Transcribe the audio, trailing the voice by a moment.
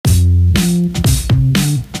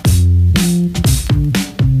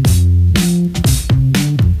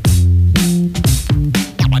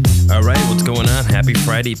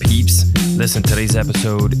Alrighty, peeps. Listen, today's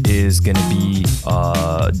episode is going to be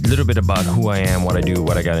a little bit about who I am, what I do,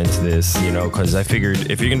 what I got into this, because I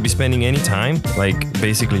figured if you're going to be spending any time, like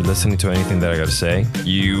basically listening to anything that I got to say,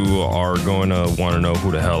 you are going to want to know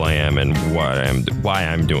who the hell I am and why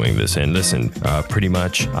I'm doing this. And listen, pretty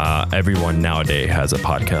much everyone nowadays has a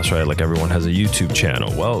podcast, right? Like everyone has a YouTube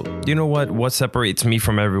channel. Well, you know what? What separates me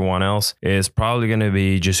from everyone else is probably going to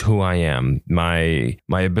be just who I am. My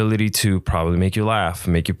ability to probably make you laugh,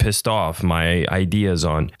 make you pissed off, my ideas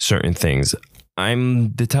on certain things.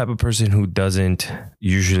 I'm the type of person who doesn't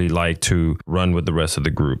usually like to run with the rest of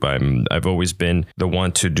the group. I've always been the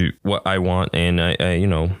one to do what I want, and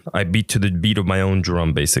I beat to the beat of my own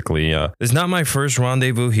drum, basically. It's not my first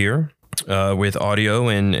rendezvous here. With audio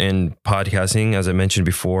and podcasting. As I mentioned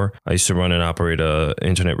before, I used to run and operate a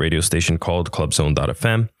internet radio station called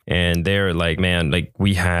clubzone.fm. And they're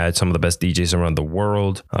we had some of the best DJs around the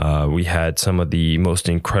world. We had some of the most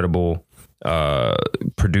incredible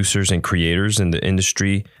producers and creators in the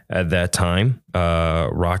industry at that time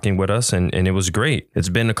rocking with us, and it was great. It's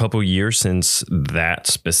been a couple years since that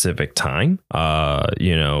specific time.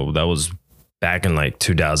 That was back in like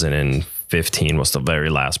 2015 was the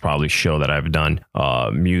very last probably show that I've done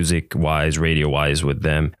music wise, radio wise with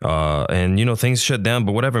them. And things shut down,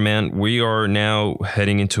 but whatever, man. We are now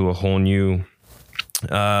heading into a whole new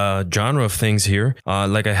genre of things here.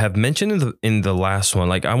 Like I have mentioned in the last one,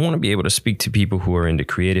 like I want to be able to speak to people who are in the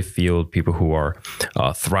creative field, people who are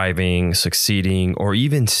thriving, succeeding, or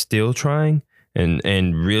even still trying.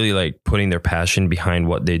 And really like putting their passion behind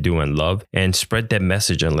what they do and love, and spread that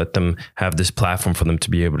message and let them have this platform for them to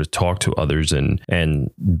be able to talk to others and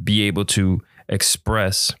be able to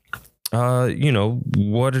express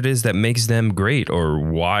what it is that makes them great, or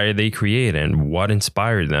why they create and what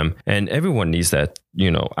inspired them. And everyone needs that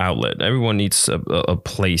outlet. Everyone needs a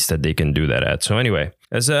place that they can do that at. So anyway,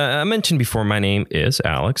 as I mentioned before, my name is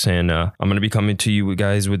Alex, and I'm going to be coming to you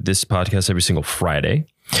guys with this podcast every single Friday.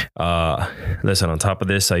 Listen, on top of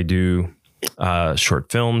this, I do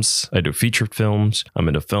short films. I do featured films. I'm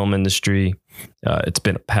in the film industry. It's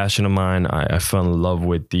been a passion of mine. I fell in love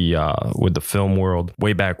with the film world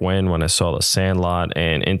way back when I saw The Sandlot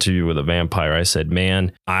and Interview with a Vampire. I said,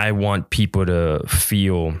 man, I want people to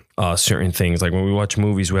feel certain things. Like when we watch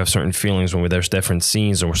movies, we have certain feelings when there's different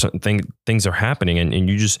scenes or certain things are happening, and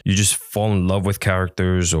you just fall in love with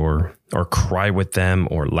characters or cry with them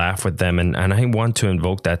or laugh with them. And I want to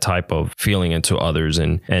invoke that type of feeling into others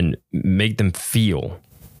and make them feel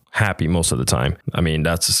happy most of the time. I mean,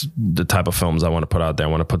 that's the type of films I want to put out there. I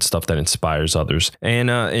want to put stuff that inspires others. And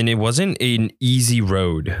it wasn't an easy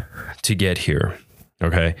road to get here.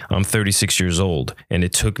 Okay, I'm 36 years old, and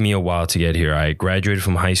it took me a while to get here. I graduated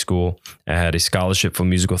from high school. I had a scholarship for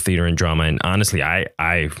musical theater and drama, and honestly,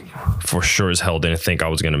 I for sure as hell didn't think I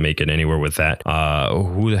was going to make it anywhere with that.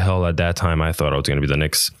 Who the hell at that time I thought I was going to be the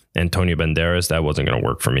next Antonio Banderas? That wasn't going to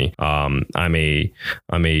work for me. I'm a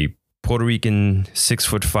Puerto Rican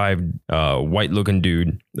 6'5" white looking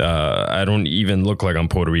dude. I don't even look like I'm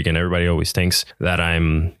Puerto Rican. Everybody always thinks that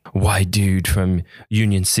I'm white dude from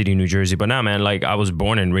Union City, New Jersey. But nah, man, like I was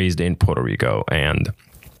born and raised in Puerto Rico, and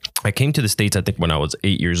I came to the States, I think, when I was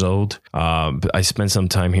 8 years old. I spent some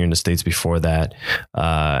time here in the States before that.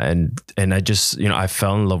 And I just, I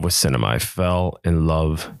fell in love with cinema. I fell in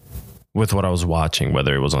love with what I was watching,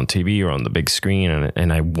 whether it was on TV or on the big screen.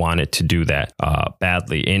 And I wanted to do that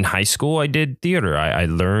badly. In high school, I did theater. I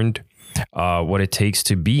learned what it takes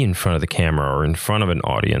to be in front of the camera or in front of an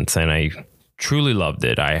audience. And I truly loved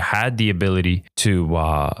it. I had the ability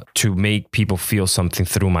to make people feel something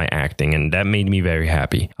through my acting, and that made me very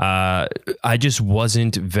happy. I just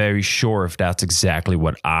wasn't very sure if that's exactly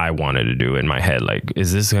what I wanted to do in my head. Like,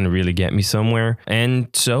 is this going to really get me somewhere? And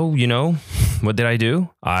so, what did I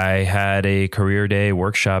do? I had a career day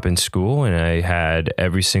workshop in school, and I had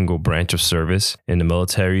every single branch of service in the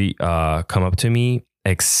military come up to me,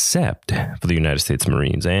 except for the United States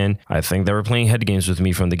Marines. And I think they were playing head games with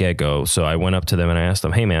me from the get-go. So I went up to them and I asked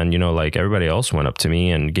them, hey man, like everybody else went up to me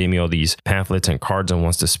and gave me all these pamphlets and cards and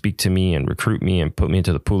wants to speak to me and recruit me and put me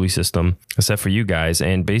into the pulley system, except for you guys.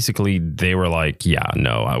 And basically they were like, yeah,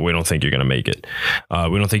 no, we don't think you're going to make it.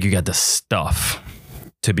 We don't think you got the stuff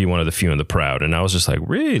to be one of the few and the proud. And I was just like,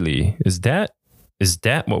 really? Is that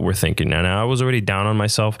what we're thinking? And I was already down on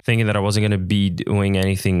myself, thinking that I wasn't going to be doing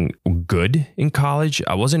anything good in college.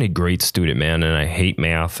 I wasn't a great student, man, and I hate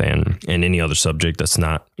math and any other subject that's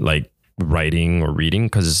not like writing or reading,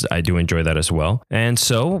 because I do enjoy that as well. And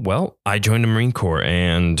so, well, I joined the Marine Corps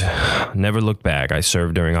and never looked back. I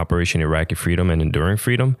served during Operation Iraqi Freedom and Enduring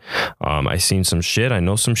Freedom. I seen some shit. I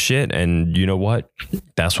know some shit. And you know what?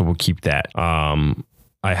 That's what we'll keep that.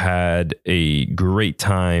 I had a great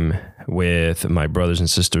time with my brothers and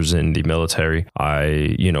sisters in the military.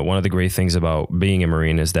 One of the great things about being a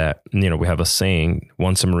Marine is that, we have a saying,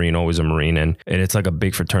 once a Marine, always a Marine. And it's like a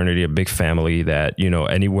big fraternity, a big family that,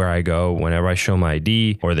 anywhere I go, whenever I show my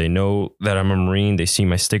ID or they know that I'm a Marine, they see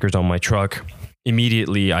my stickers on my truck,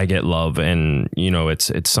 immediately I get love. And,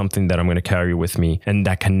 it's something that I'm going to carry with me and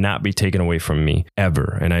that cannot be taken away from me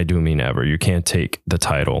ever. And I do mean ever. You can't take the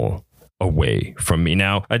title away from me.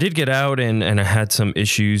 Now, I did get out and I had some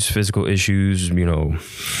issues, physical issues,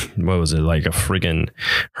 what was it, like a friggin'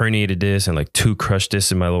 herniated disc and like 2 crushed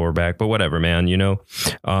discs in my lower back, but whatever, man,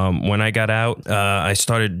 when I got out, I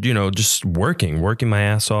started, just working my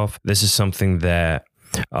ass off. This is something that,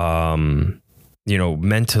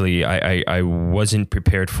 mentally, I wasn't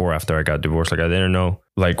prepared for after I got divorced. Like I didn't know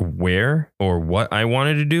like where or what I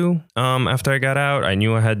wanted to do. After I got out, I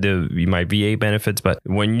knew I had my VA benefits, but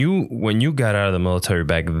when you got out of the military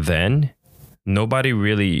back then, nobody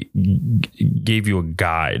really gave you a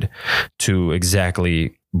guide to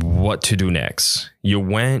exactly what to do next. You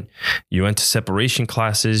went to separation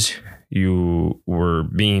classes. You were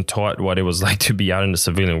being taught what it was like to be out in the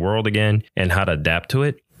civilian world again and how to adapt to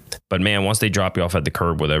it. But man, once they drop you off at the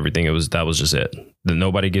curb with everything, that was just it.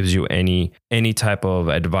 Nobody gives you any type of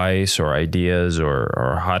advice or ideas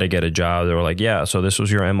or how to get a job. They were like, yeah, so this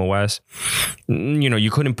was your MOS.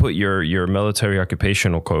 You couldn't put your military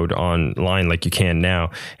occupational code online like you can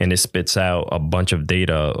now, and it spits out a bunch of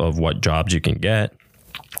data of what jobs you can get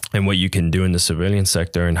and what you can do in the civilian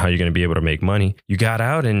sector and how you're going to be able to make money. You got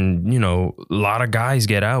out and, a lot of guys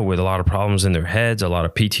get out with a lot of problems in their heads, a lot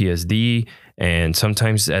of PTSD. And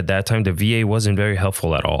sometimes at that time, the VA wasn't very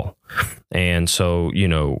helpful at all. And so,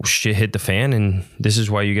 shit hit the fan. And this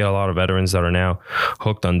is why you get a lot of veterans that are now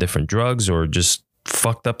hooked on different drugs or just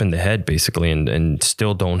fucked up in the head, basically, and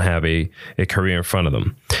still don't have a career in front of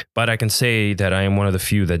them. But I can say that I am one of the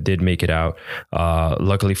few that did make it out.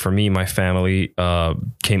 Luckily for me, my family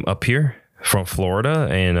came up here from Florida,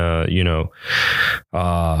 and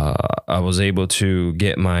I was able to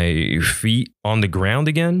get my feet on the ground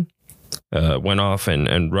again. Went off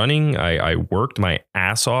and running. I worked my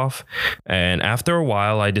ass off. And after a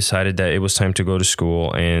while, I decided that it was time to go to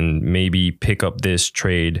school and maybe pick up this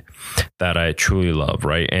trade that I truly love,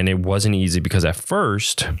 right? And it wasn't easy because at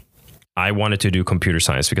first I wanted to do computer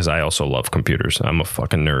science because I also love computers. I'm a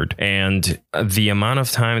fucking nerd. And the amount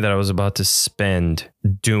of time that I was about to spend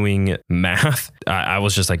doing math, I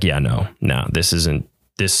was just like, yeah, no, this isn't.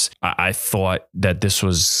 I thought that this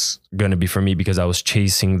was going to be for me because I was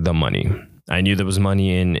chasing the money. I knew there was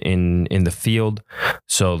money in the field.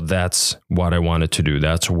 So that's what I wanted to do.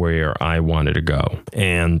 That's where I wanted to go.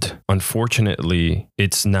 And unfortunately,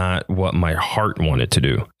 it's not what my heart wanted to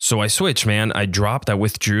do. So I switched, man. I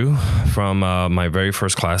withdrew from my very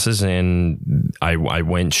first classes, and I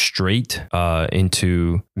went straight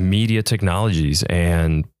into media technologies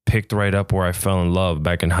and picked right up where I fell in love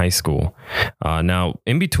back in high school. Now,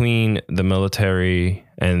 in between the military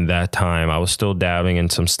and that time, I was still dabbling in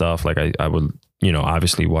some stuff. Like I would,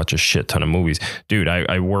 obviously watch a shit ton of movies. Dude,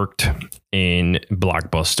 I worked in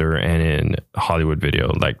Blockbuster and in Hollywood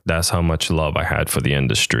Video. Like that's how much love I had for the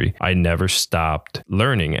industry. I never stopped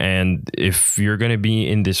learning. And if you're going to be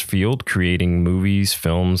in this field, creating movies,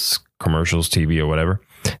 films, commercials, TV or whatever,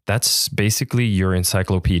 that's basically your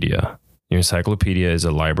encyclopedia. Your encyclopedia is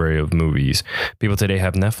a library of movies. People today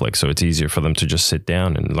have Netflix, so it's easier for them to just sit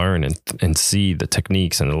down and learn and see the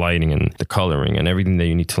techniques and the lighting and the coloring and everything that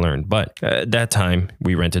you need to learn. But at that time,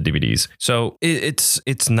 we rented DVDs. So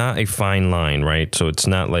it's not a fine line, right? So it's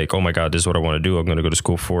not like, oh my God, this is what I want to do. I'm going to go to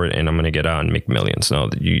school for it and I'm going to get out and make millions. No,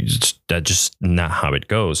 that's just not how it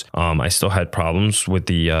goes. I still had problems with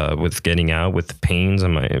with getting out, with the pains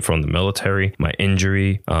from the military, my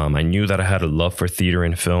injury. I knew that I had a love for theater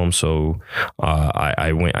and film, so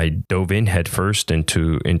I dove in headfirst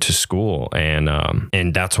into school, and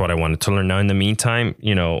that's what I wanted to learn. Now, in the meantime,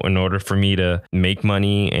 in order for me to make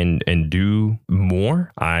money and do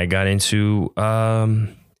more, I got into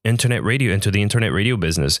the internet radio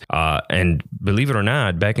business. And believe it or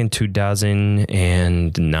not, back in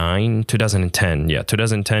 2010,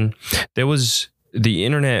 there was the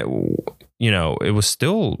internet. It was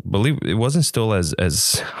still, it wasn't still as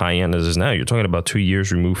high end as it is now. You're talking about 2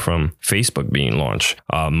 years removed from Facebook being launched.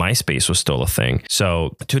 MySpace was still a thing.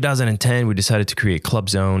 So 2010, we decided to create Club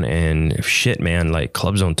Zone, and shit, man, like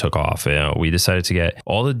Club Zone took off. We decided to get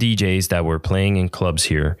all the DJs that were playing in clubs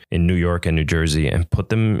here in New York and New Jersey and put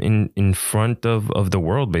them in front of the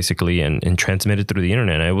world, basically, and transmit it through the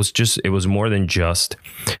internet. And it was more than just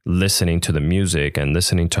listening to the music and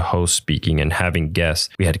listening to hosts speaking and having guests.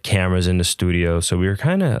 We had cameras in the studio. So we were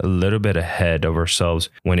kind of a little bit ahead of ourselves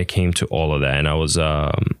when it came to all of that. And I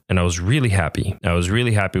was really happy. I was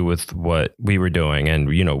really happy with what we were doing.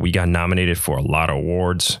 And, you know, we got nominated for a lot of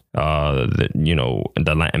awards,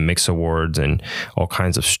 the Latin Mix Awards and all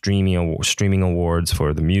kinds of streaming awards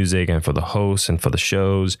for the music and for the hosts and for the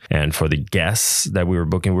shows and for the guests that we were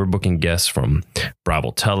booking. We were booking guests from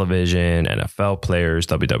Bravo Television, NFL players,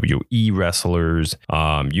 WWE wrestlers,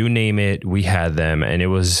 you name it, we had them. And it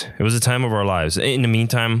was a time of our lives. In the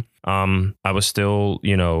meantime, I was still,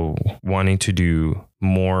 wanting to do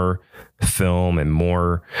more film and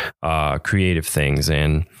more creative things.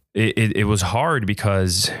 And it was hard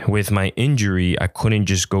because with my injury, I couldn't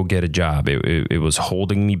just go get a job. It was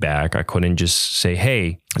holding me back. I couldn't just say,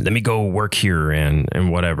 hey, let me go work here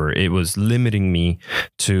and whatever. It was limiting me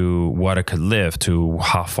to what I could lift, to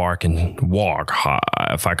how far I can walk,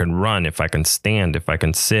 if I can run, if I can stand, if I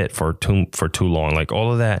can sit for too long. Like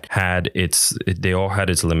all of that they all had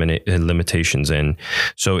its limitations. And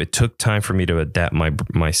so it took time for me to adapt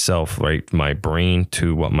myself, right, my brain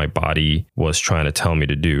to what my body was trying to tell me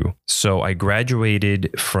to do. So I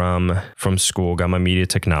graduated from school, got my media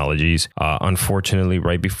technologies. Unfortunately,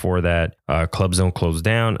 right before that, Club Zone closed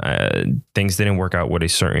down. Things didn't work out with a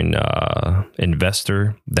certain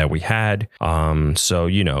investor that we had. So,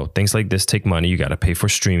 things like this take money. You got to pay for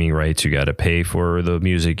streaming rights. You got to pay for the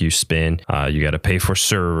music you spin. You got to pay for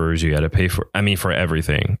servers. You got to pay for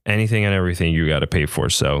everything, anything and everything you got to pay for.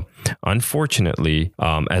 So unfortunately,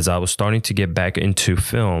 as I was starting to get back into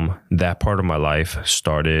film, that part of my life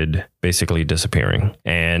started basically disappearing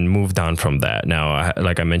and moved on from that. Now,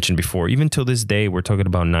 like I mentioned before, even till this day, we're talking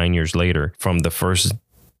about 9 years later from the first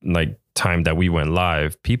time that we went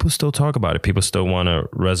live, people still talk about it. People still want to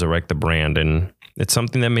resurrect the brand. And it's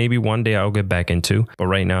something that maybe one day I'll get back into. But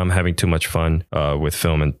right now I'm having too much fun with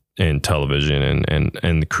film and television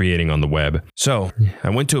and creating on the web. So I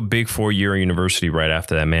went to a big 4-year university right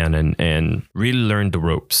after that, man, and really learned the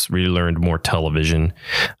ropes, really learned more television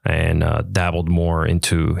and dabbled more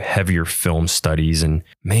into heavier film studies. And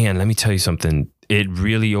man, let me tell you something. It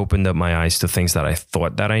really opened up my eyes to things that I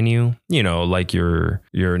thought that I knew, like your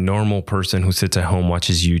normal person who sits at home,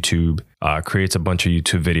 watches YouTube, creates a bunch of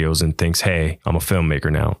YouTube videos and thinks, hey, I'm a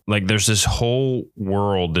filmmaker now. Like there's this whole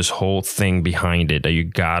world, this whole thing behind it that you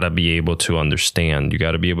gotta be able to understand. You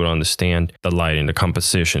gotta be able to understand the lighting, the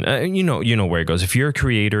composition. You know where it goes. If you're a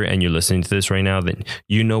creator and you're listening to this right now, then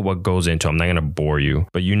you know what goes into. I'm not gonna bore you,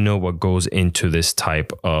 but you know what goes into this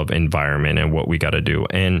type of environment and what we gotta do.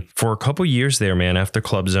 And for a couple years there, man, after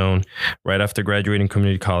Club Zone, right after graduating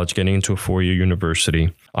community college, getting into a 4-year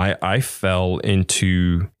university, I fell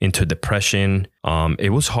into depression.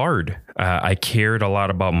 It was hard. I cared a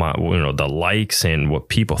lot about my, the likes and what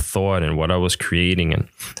people thought and what I was creating and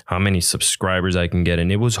how many subscribers I can get.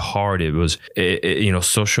 And it was hard. It was,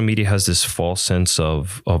 social media has this false sense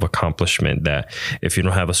of accomplishment that if you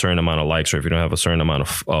don't have a certain amount of likes or if you don't have a certain amount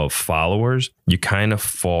of followers, you kind of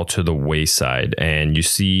fall to the wayside and you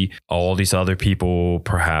see all these other people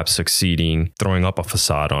perhaps succeeding, throwing up a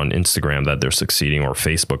facade on Instagram that they're succeeding or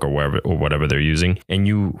Facebook or whatever they're using. And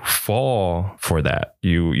you fall for that.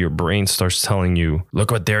 Your brain starts telling you, look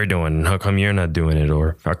what they're doing. How come you're not doing it?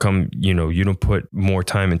 Or how come, you don't put more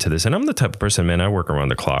time into this? And I'm the type of person, man, I work around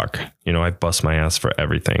the clock. I bust my ass for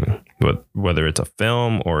everything, but whether it's a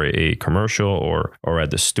film or a commercial or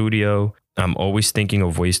at the studio, I'm always thinking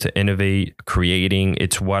of ways to innovate, creating.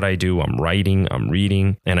 It's what I do. I'm writing, I'm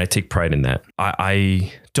reading, and I take pride in that.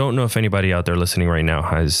 I don't know if anybody out there listening right now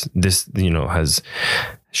has this, has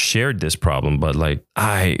shared this problem, but like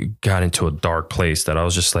I got into a dark place that I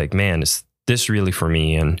was just like, man, is this really for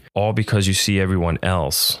me? And all because you see everyone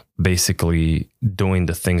else basically doing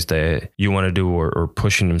the things that you want to do or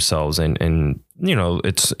pushing themselves and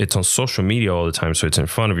it's on social media all the time, so it's in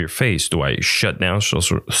front of your face. Do I shut down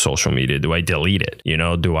social media? Do I delete it?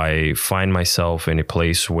 Do I find myself in a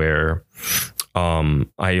place where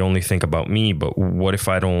I only think about me? But what if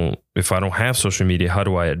I don't have social media? How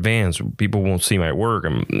do I advance? People won't see my work.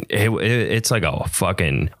 It's like a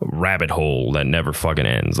fucking rabbit hole that never fucking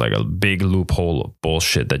ends, like a big loophole of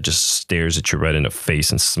bullshit that just stares at you right in the face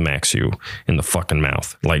and smacks you in the fucking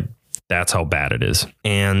mouth. Like that's how bad it is.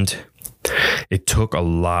 And it took a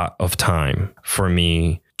lot of time for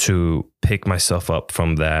me to pick myself up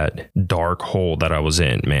from that dark hole that I was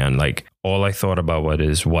in, man. Like all I thought about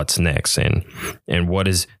what's next and what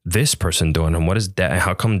is this person doing and what is that?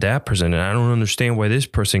 How come that person? And I don't understand why this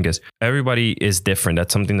person gets. Everybody is different.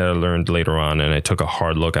 That's something that I learned later on. And I took a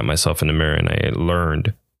hard look at myself in the mirror and I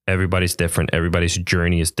learned everybody's different. Everybody's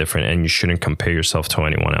journey is different, and you shouldn't compare yourself to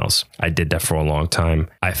anyone else. I did that for a long time.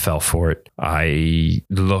 I fell for it. I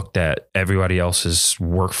looked at everybody else's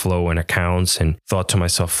workflow and accounts and thought to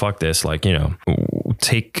myself, fuck this. Like, you know,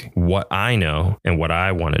 take what I know and what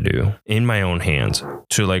I want to do in my own hands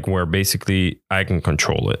to like where basically I can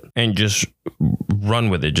control it and just run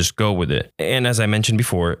with it, just go with it. And as I mentioned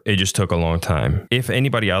before, it just took a long time. If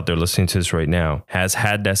anybody out there listening to this right now has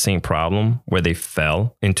had that same problem where they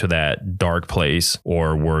fell into that dark place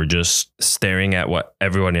or were just staring at what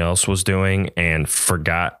everyone else was doing and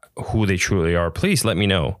forgot who they truly are, please let me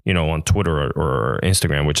know, you know, on Twitter or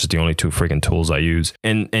Instagram, which is the only two freaking tools I use,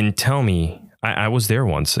 and tell me I was there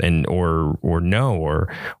once, and or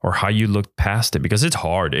how you looked past it, because it's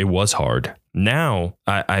hard. It was hard. Now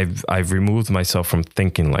I've removed myself from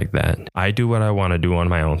thinking like that. I do what I want to do on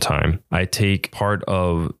my own time. I take part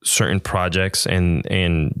of certain projects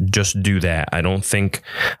and just do that. I don't think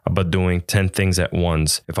about doing 10 things at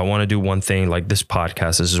once. If I want to do one thing like this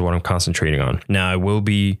podcast, this is what I'm concentrating on. Now I will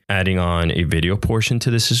be adding on a video portion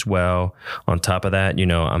to this as well. On top of that, you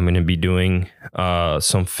know, I'm going to be doing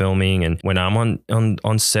some filming, and when I'm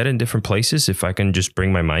on set in different places, if I can just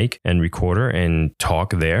bring my mic and recorder and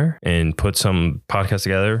talk there and put some podcasts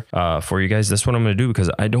together for you guys, that's what I'm going to do, because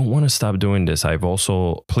I don't want to stop doing this. I've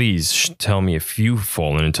also, please tell me if you've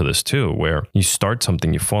fallen into this too, where you start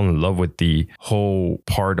something, you fall in love with the whole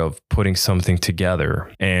part of putting something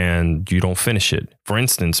together and you don't finish it. For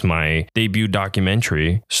instance, my debut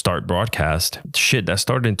documentary, Start Broadcast, shit, that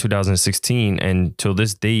started in 2016, and till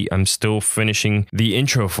this day, I'm still finishing the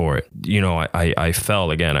intro for it. You know, I fell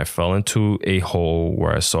into a hole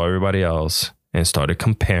where I saw everybody else and started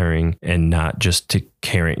comparing, and not just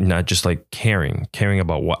caring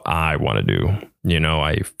about what I want to do. You know,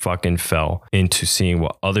 I fucking fell into seeing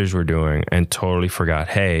what others were doing and totally forgot,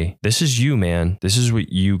 hey, this is you, man. This is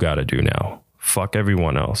what you got to do now. Fuck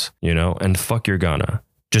everyone else, you know, and fuck you're gonna.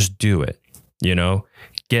 Just do it, you know,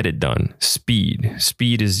 get it done. Speed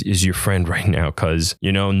is your friend right now, because,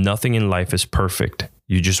 you know, nothing in life is perfect.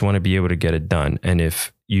 You just want to be able to get it done. And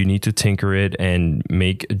if you need to tinker it and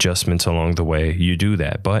make adjustments along the way, you do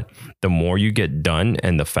that. But the more you get done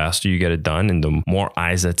and the faster you get it done and the more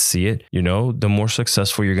eyes that see it, you know, the more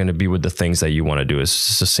successful you're going to be with the things that you want to do.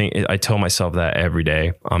 It's the same. I tell myself that every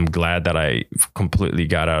day. I'm glad that I completely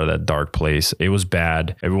got out of that dark place. It was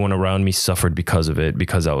bad. Everyone around me suffered because of it,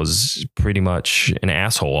 because I was pretty much an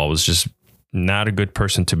asshole. I was just not a good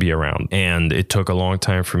person to be around. And it took a long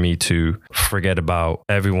time for me to forget about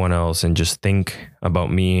everyone else and just think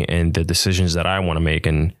about me and the decisions that I want to make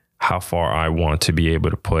and how far I want to be able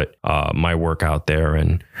to put my work out there.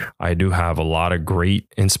 And I do have a lot of great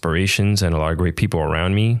inspirations and a lot of great people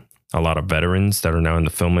around me. A lot of veterans that are now in the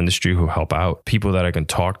film industry who help out, people that I can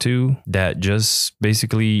talk to that just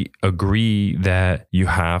basically agree that you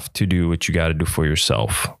have to do what you got to do for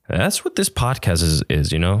yourself. That's what this podcast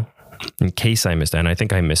is, you know? In case I missed that, and I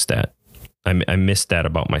think I missed that. I missed that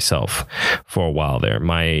about myself for a while there.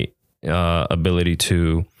 My ability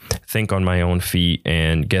to think on my own feet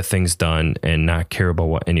and get things done and not care about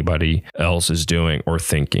what anybody else is doing or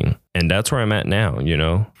thinking. And that's where I'm at now, you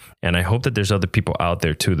know? And I hope that there's other people out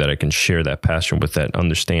there too that I can share that passion with, that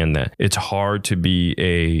understand that it's hard to be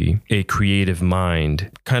a creative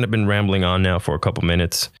mind. Kind of been rambling on now for a couple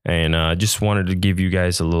minutes, and I just wanted to give you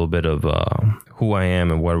guys a little bit of who I am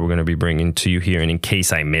and what we're going to be bringing to you here. And in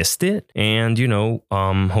case I missed it, and, you know,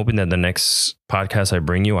 hoping that the next podcast I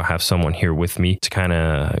bring you, I have someone here with me to kind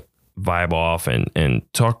of vibe off and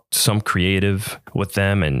talk some creative with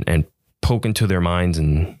them and poke into their minds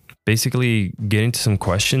and basically get into some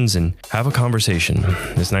questions and have a conversation.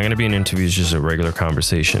 It's not going to be an interview, it's just a regular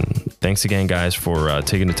conversation. Thanks again, guys, for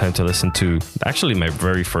taking the time to listen to actually my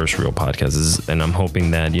very first real podcast. And I'm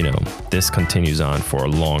hoping that, you know, this continues on for a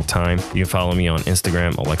long time. You can follow me on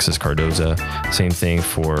Instagram, Alexis Cardoza. Same thing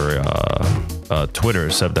for Twitter,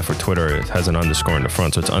 except that for Twitter, it has an underscore in the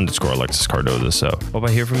front. So it's _ Alexis Cardoza. So hope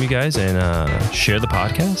I hear from you guys, and share the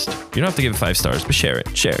podcast. You don't have to give it 5 stars, but share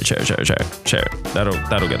it. Share it.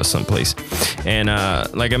 That'll get us someplace. And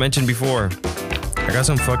like I mentioned before, I got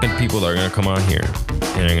some fucking people that are gonna come on here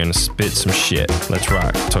and are gonna spit some shit. Let's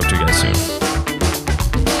rock. Talk to you guys soon.